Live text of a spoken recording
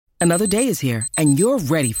Another day is here, and you're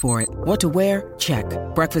ready for it. What to wear? Check.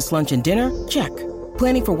 Breakfast, lunch, and dinner? Check.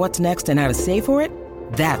 Planning for what's next and how to save for it?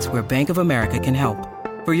 That's where Bank of America can help.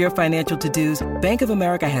 For your financial to-dos, Bank of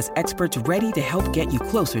America has experts ready to help get you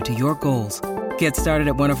closer to your goals. Get started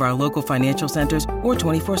at one of our local financial centers or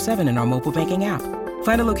 24/7 in our mobile banking app.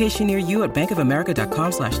 Find a location near you at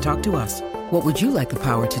bankofamerica.com/talktous. What would you like the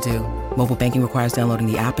power to do? Mobile banking requires downloading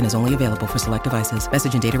the app and is only available for select devices.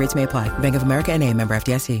 Message and data rates may apply. Bank of America N.A., member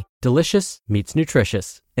FDIC. Delicious meets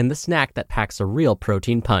nutritious in the snack that packs a real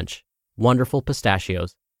protein punch. Wonderful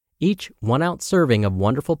Pistachios. Each 1-ounce serving of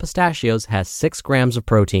Wonderful Pistachios has 6 grams of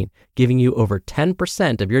protein, giving you over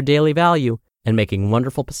 10% of your daily value and making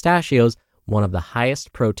Wonderful Pistachios one of the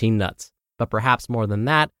highest protein nuts. But perhaps more than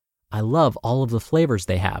that, I love all of the flavors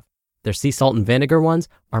they have. Their sea salt and vinegar ones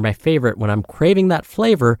are my favorite when I'm craving that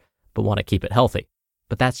flavor but want to keep it healthy.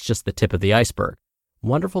 But that's just the tip of the iceberg.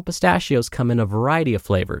 Wonderful Pistachios come in a variety of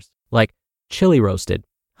flavors, like chili roasted,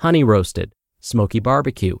 honey roasted, smoky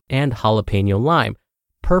barbecue, and jalapeno lime,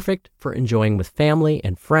 perfect for enjoying with family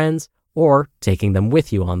and friends or taking them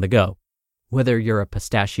with you on the go. Whether you're a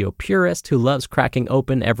pistachio purist who loves cracking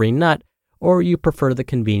open every nut, or you prefer the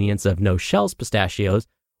convenience of no-shells pistachios,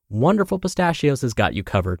 Wonderful Pistachios has got you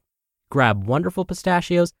covered. Grab Wonderful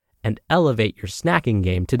Pistachios and elevate your snacking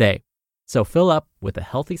game today. So fill up with a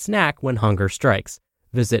healthy snack when hunger strikes.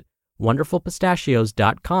 Visit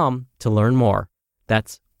wonderfulpistachios.com to learn more.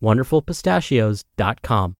 That's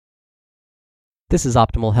wonderfulpistachios.com. This is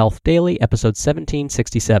Optimal Health Daily, episode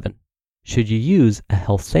 1767. Should you use a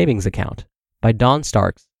health savings account? By Dawn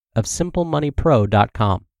Starks of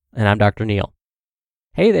SimpleMoneyPro.com. And I'm Dr. Neal.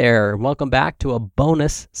 Hey there, and welcome back to a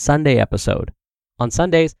bonus Sunday episode. On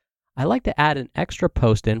Sundays, I like to add an extra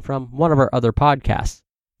post in from one of our other podcasts,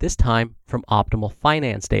 this time from Optimal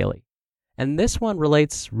Finance Daily. And this one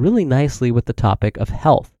relates really nicely with the topic of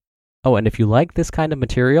health. Oh, and if you like this kind of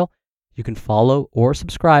material, you can follow or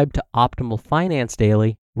subscribe to Optimal Finance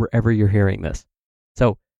Daily wherever you're hearing this.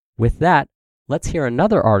 So with that, let's hear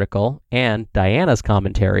another article and Diana's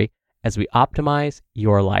commentary as we optimize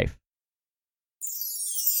your life.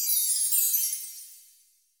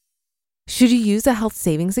 Should you use a health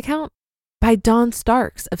savings account? By Dawn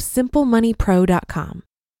Starks of SimpleMoneyPro.com.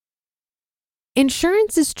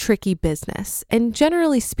 Insurance is tricky business, and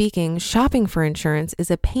generally speaking, shopping for insurance is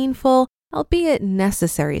a painful, albeit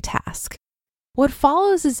necessary task. What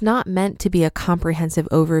follows is not meant to be a comprehensive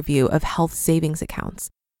overview of health savings accounts,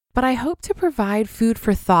 but I hope to provide food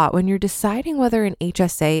for thought when you're deciding whether an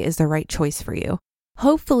HSA is the right choice for you.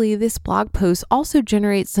 Hopefully, this blog post also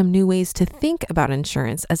generates some new ways to think about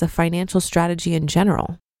insurance as a financial strategy in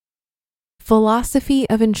general. Philosophy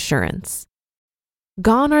of insurance.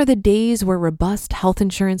 Gone are the days where robust health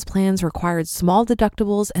insurance plans required small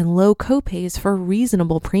deductibles and low copays for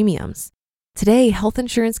reasonable premiums. Today, health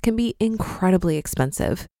insurance can be incredibly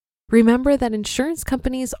expensive. Remember that insurance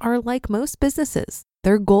companies are like most businesses.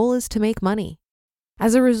 Their goal is to make money.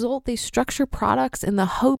 As a result, they structure products in the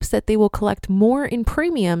hopes that they will collect more in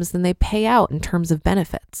premiums than they pay out in terms of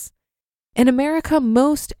benefits. In America,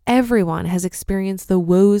 most everyone has experienced the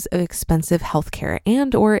woes of expensive healthcare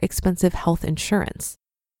and/or expensive health insurance.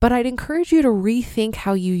 But I'd encourage you to rethink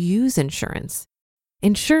how you use insurance.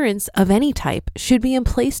 Insurance of any type should be in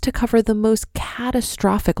place to cover the most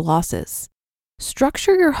catastrophic losses.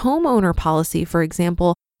 Structure your homeowner policy, for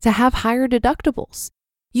example, to have higher deductibles.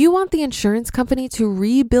 You want the insurance company to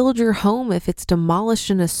rebuild your home if it's demolished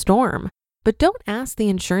in a storm, but don't ask the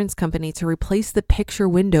insurance company to replace the picture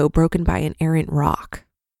window broken by an errant rock.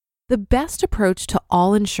 The best approach to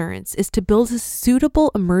all insurance is to build a suitable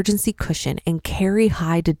emergency cushion and carry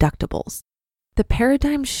high deductibles. The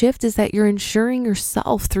paradigm shift is that you're insuring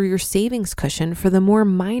yourself through your savings cushion for the more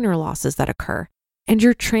minor losses that occur, and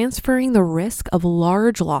you're transferring the risk of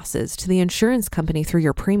large losses to the insurance company through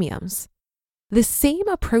your premiums. The same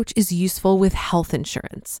approach is useful with health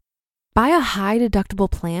insurance. Buy a high deductible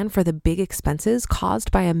plan for the big expenses caused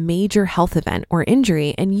by a major health event or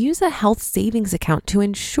injury and use a health savings account to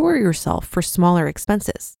insure yourself for smaller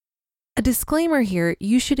expenses. A disclaimer here,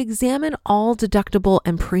 you should examine all deductible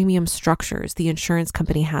and premium structures the insurance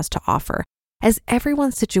company has to offer, as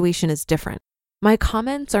everyone's situation is different. My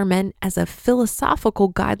comments are meant as a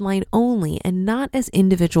philosophical guideline only and not as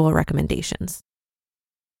individual recommendations.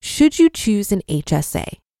 Should you choose an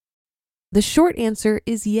HSA? The short answer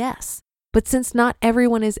is yes, but since not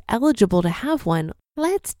everyone is eligible to have one,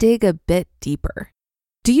 let's dig a bit deeper.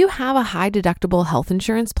 Do you have a high deductible health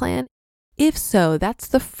insurance plan? If so, that's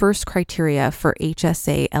the first criteria for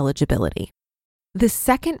HSA eligibility. The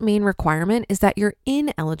second main requirement is that you're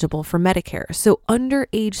ineligible for Medicare, so under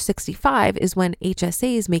age 65 is when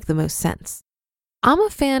HSAs make the most sense. I'm a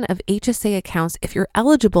fan of HSA accounts if you're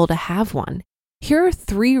eligible to have one. Here are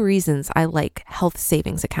 3 reasons I like health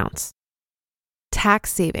savings accounts.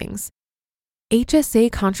 Tax savings.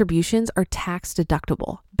 HSA contributions are tax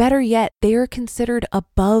deductible. Better yet, they are considered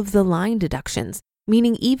above the line deductions,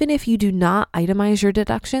 meaning even if you do not itemize your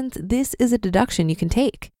deductions, this is a deduction you can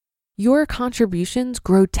take. Your contributions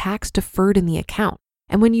grow tax deferred in the account,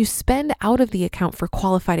 and when you spend out of the account for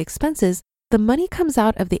qualified expenses, the money comes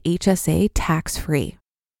out of the HSA tax-free.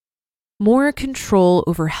 More control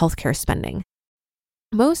over healthcare spending.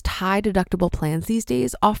 Most high deductible plans these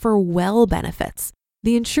days offer well benefits.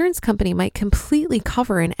 The insurance company might completely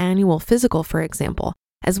cover an annual physical, for example,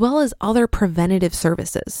 as well as other preventative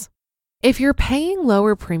services. If you're paying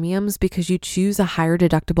lower premiums because you choose a higher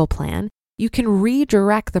deductible plan, you can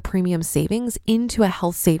redirect the premium savings into a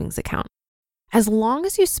health savings account. As long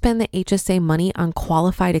as you spend the HSA money on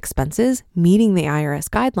qualified expenses, meeting the IRS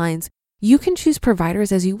guidelines, you can choose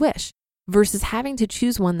providers as you wish versus having to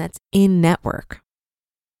choose one that's in-network.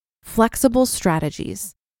 Flexible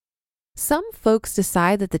strategies. Some folks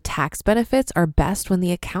decide that the tax benefits are best when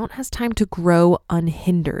the account has time to grow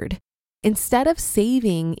unhindered. Instead of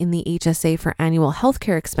saving in the HSA for annual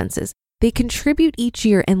healthcare expenses, they contribute each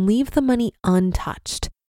year and leave the money untouched.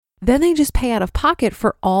 Then they just pay out of pocket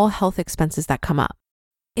for all health expenses that come up.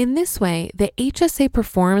 In this way, the HSA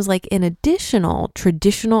performs like an additional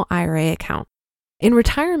traditional IRA account. In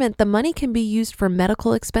retirement, the money can be used for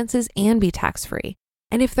medical expenses and be tax-free.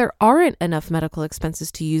 And if there aren't enough medical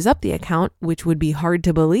expenses to use up the account, which would be hard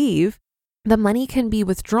to believe, the money can be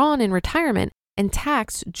withdrawn in retirement and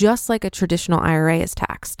taxed just like a traditional IRA is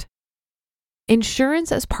taxed.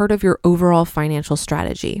 Insurance as part of your overall financial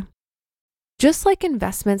strategy. Just like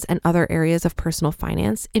investments and other areas of personal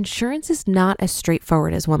finance, insurance is not as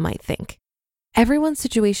straightforward as one might think. Everyone's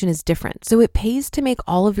situation is different, so it pays to make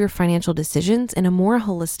all of your financial decisions in a more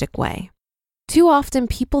holistic way. Too often,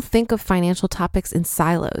 people think of financial topics in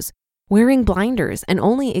silos, wearing blinders and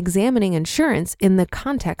only examining insurance in the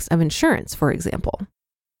context of insurance, for example.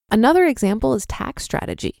 Another example is tax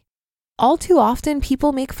strategy. All too often,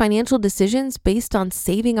 people make financial decisions based on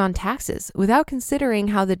saving on taxes without considering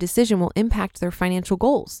how the decision will impact their financial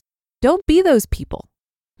goals. Don't be those people.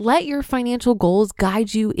 Let your financial goals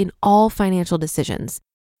guide you in all financial decisions.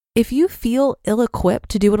 If you feel ill-equipped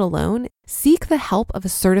to do it alone, seek the help of a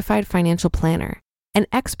certified financial planner. An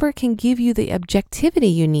expert can give you the objectivity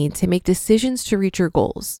you need to make decisions to reach your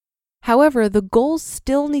goals. However, the goals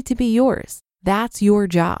still need to be yours. That's your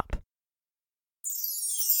job.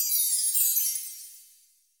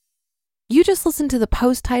 You just listened to the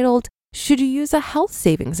post titled, "Should You Use a Health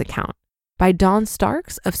Savings Account?" by Dawn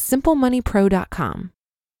Starks of SimpleMoneyPro.com.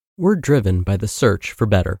 We're driven by the search for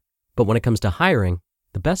better, but when it comes to hiring,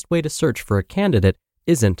 the best way to search for a candidate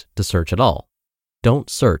isn't to search at all. Don't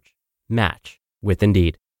search, match with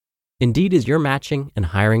Indeed. Indeed is your matching and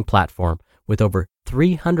hiring platform with over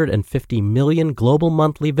 350 million global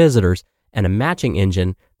monthly visitors and a matching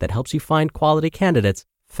engine that helps you find quality candidates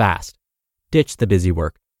fast. Ditch the busy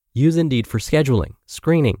work. Use Indeed for scheduling,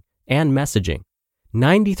 screening, and messaging.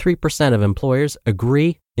 93% of employers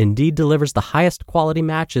agree Indeed delivers the highest quality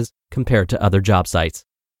matches compared to other job sites.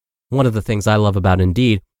 One of the things I love about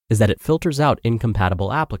Indeed is that it filters out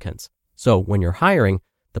incompatible applicants. So when you're hiring,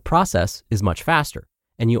 the process is much faster,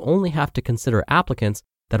 and you only have to consider applicants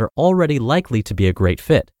that are already likely to be a great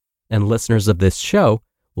fit. And listeners of this show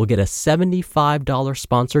will get a $75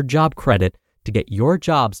 sponsored job credit to get your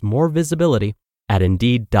jobs more visibility at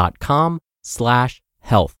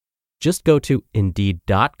Indeed.com/health. Just go to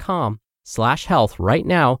Indeed.com/health right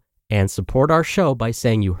now and support our show by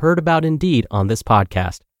saying you heard about Indeed on this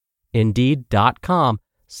podcast.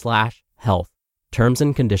 Indeed.com/health. Terms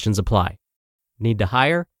and conditions apply. Need to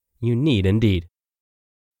hire? You need Indeed.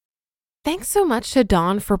 Thanks so much to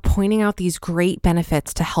Dawn for pointing out these great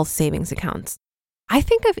benefits to health savings accounts. I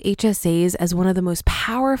think of HSAs as one of the most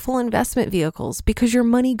powerful investment vehicles because your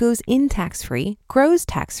money goes in tax-free, grows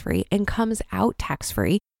tax-free, and comes out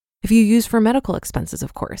tax-free if you use for medical expenses,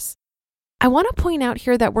 of course. I want to point out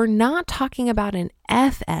here that we're not talking about an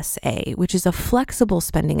FSA, which is a flexible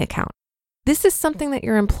spending account. This is something that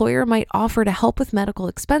your employer might offer to help with medical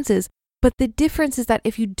expenses, but the difference is that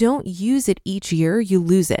if you don't use it each year, you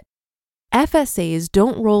lose it. FSAs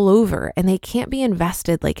don't roll over and they can't be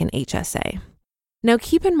invested like an HSA. Now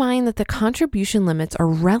keep in mind that the contribution limits are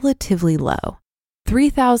relatively low,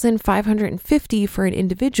 $3,550 for an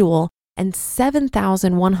individual and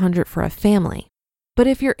 $7,100 for a family. But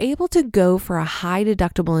if you're able to go for a high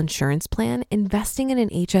deductible insurance plan, investing in an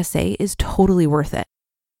HSA is totally worth it.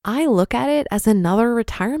 I look at it as another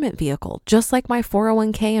retirement vehicle, just like my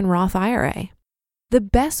 401k and Roth IRA. The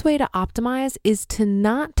best way to optimize is to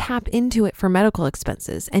not tap into it for medical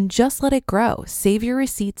expenses and just let it grow. Save your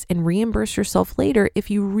receipts and reimburse yourself later if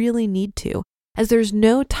you really need to, as there's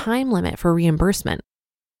no time limit for reimbursement.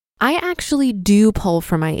 I actually do pull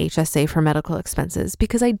from my HSA for medical expenses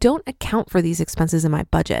because I don't account for these expenses in my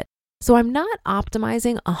budget. So I'm not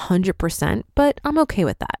optimizing 100%, but I'm okay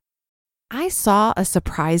with that. I saw a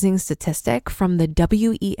surprising statistic from the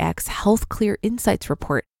WEX Health Clear Insights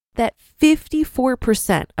report that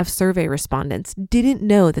 54% of survey respondents didn't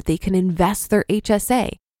know that they can invest their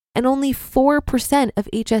HSA, and only 4% of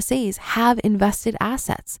HSAs have invested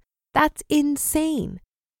assets. That's insane.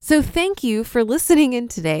 So thank you for listening in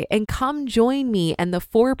today, and come join me and the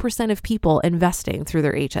 4% of people investing through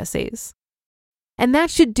their HSAs. And that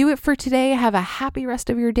should do it for today. Have a happy rest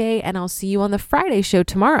of your day, and I'll see you on the Friday show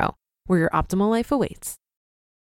tomorrow, where your optimal life awaits.